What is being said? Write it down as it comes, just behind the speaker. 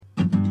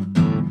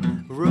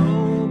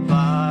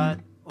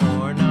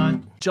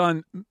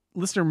John,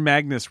 listener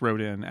Magnus wrote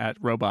in at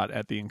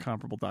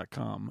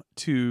robot@theincomparable.com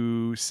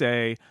to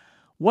say,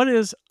 what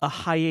is a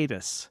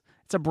hiatus?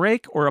 It's a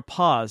break or a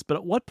pause, but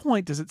at what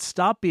point does it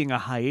stop being a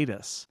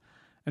hiatus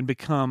and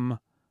become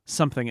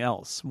something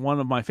else? One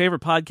of my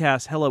favorite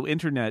podcasts, Hello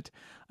Internet,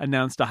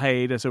 announced a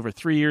hiatus over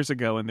 3 years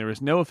ago, and there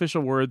is no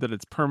official word that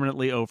it's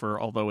permanently over,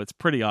 although it's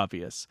pretty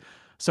obvious.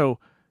 So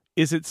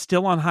is it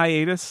still on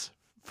hiatus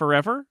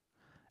forever?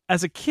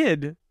 As a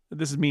kid,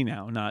 this is me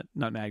now, not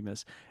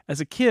Magnus. As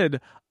a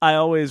kid, I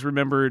always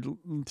remembered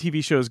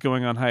TV shows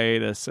going on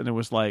hiatus, and it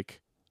was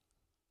like,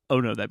 oh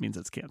no, that means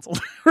it's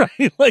canceled,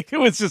 right? Like, it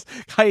was just,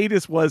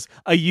 hiatus was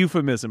a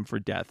euphemism for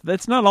death.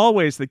 That's not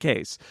always the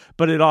case,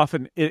 but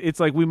it's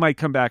like we might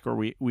come back or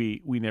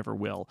we never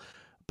will.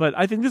 But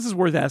I think this is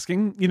worth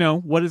asking,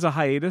 what is a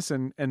hiatus?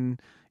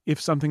 And if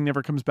something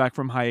never comes back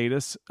from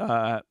hiatus,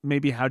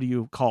 maybe how do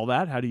you call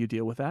that? How do you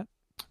deal with that?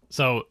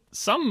 So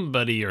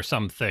somebody or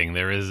something,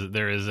 there is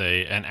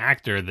an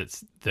actor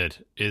that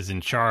is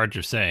in charge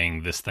of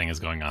saying this thing is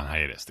going on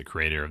hiatus. The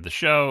creator of the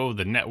show,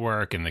 the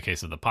network, in the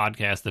case of the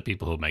podcast, the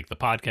people who make the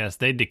podcast,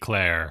 they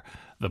declare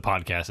the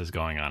podcast is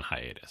going on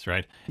hiatus,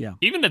 right? Yeah.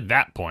 Even at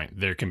that point,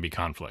 there can be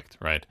conflict,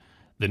 right?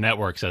 The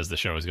network says the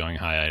show is going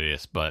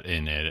hiatus, but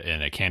in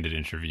a candid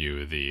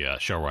interview, the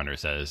showrunner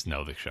says,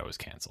 no, the show is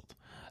canceled.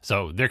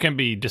 So there can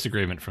be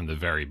disagreement from the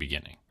very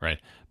beginning, right?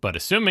 But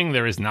assuming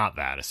there is not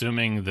that,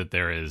 assuming that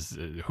there is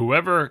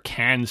whoever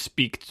can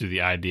speak to the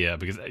idea,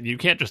 because you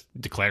can't just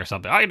declare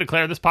something. I can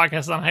declare this podcast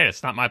is on hiatus.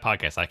 It's not my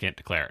podcast. I can't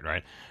declare it,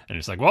 right? And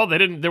it's like, well,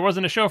 there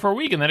wasn't a show for a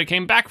week and then it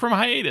came back from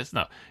hiatus.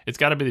 No, it's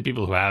got to be the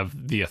people who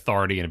have the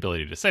authority and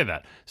ability to say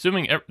that.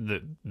 Assuming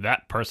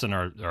that person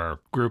or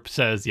group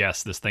says,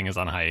 yes, this thing is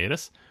on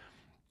hiatus,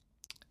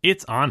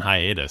 it's on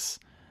hiatus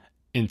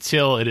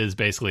until it is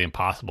basically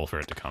impossible for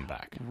it to come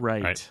back.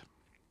 Right?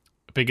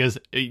 Because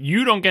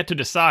you don't get to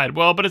decide,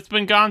 well, but it's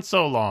been gone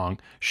so long,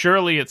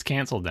 surely it's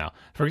canceled now.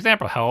 For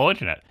example, Hello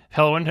Internet.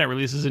 Hello Internet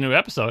releases a new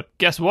episode.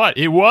 Guess what?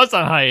 It was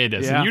on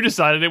hiatus, and you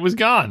decided it was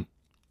gone.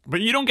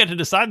 But you don't get to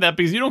decide that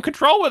because you don't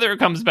control whether it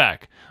comes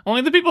back.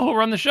 Only the people who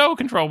run the show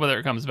control whether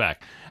it comes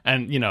back.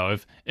 And,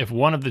 if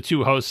one of the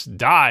two hosts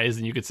dies,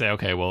 then you could say,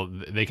 okay, well,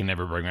 they can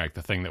never bring back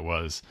the thing that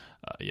was,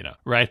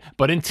 right?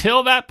 But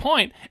until that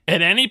point,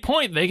 at any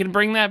point, they can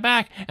bring that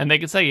back. And they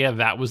can say, yeah,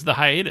 that was the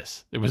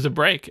hiatus. It was a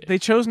break. They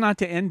chose not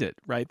to end it,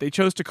 right? They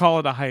chose to call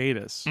it a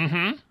hiatus.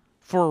 Mm-hmm.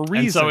 For a reason.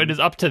 And so it is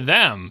up to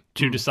them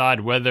to decide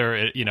whether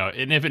it,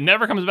 and if it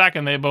never comes back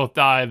and they both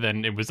die,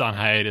 then it was on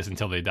hiatus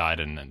until they died,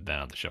 and then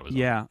the show was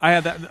over. I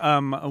had that.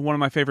 One of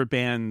my favorite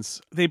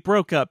bands, they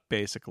broke up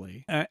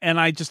basically, and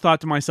I just thought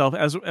to myself,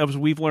 as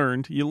we've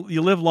learned,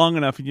 you live long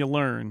enough and you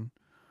learn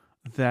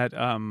that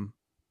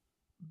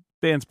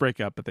bands break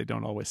up, but they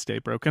don't always stay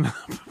broken up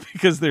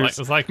because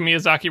it's like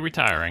Miyazaki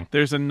retiring.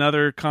 There's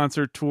another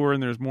concert tour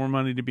and there's more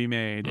money to be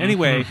made.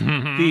 Anyway,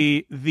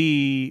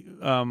 the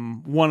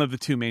one of the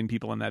two main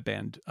people in that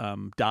band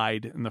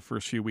died in the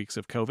first few weeks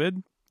of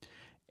COVID,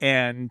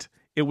 and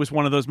it was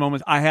one of those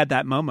moments. I had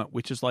that moment,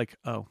 which is like,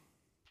 oh,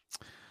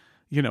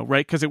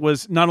 right? Because it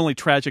was not only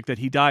tragic that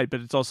he died,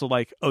 but it's also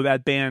like, oh,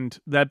 that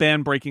band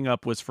breaking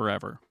up was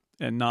forever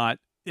and not.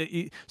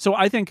 So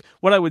I think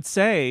what I would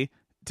say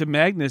to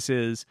Magnus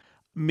is,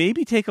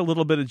 maybe take a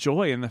little bit of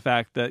joy in the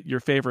fact that your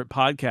favorite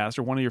podcast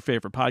or one of your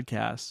favorite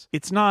podcasts,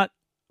 it's not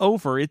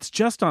over. It's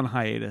just on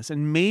hiatus.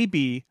 And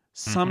maybe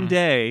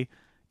someday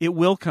it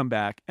will come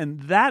back. And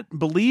that,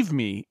 believe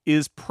me,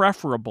 is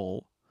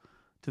preferable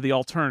to the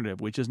alternative,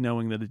 which is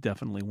knowing that it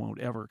definitely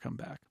won't ever come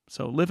back.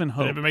 So live in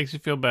hope. But if it makes you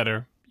feel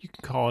better, you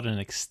can call it an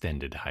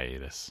extended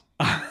hiatus.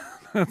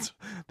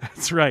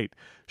 That's right.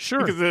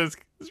 Sure. Because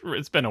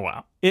it's been a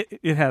while.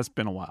 It has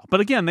been a while. But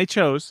again, they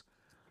chose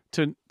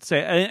to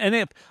say, and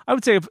if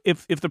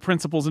the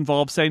principals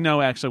involved say,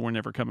 no, actually, we're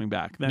never coming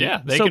back, then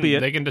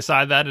they can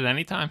decide that at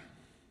any time.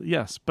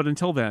 Yes, but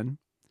until then,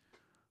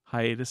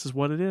 hiatus is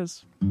what it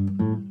is.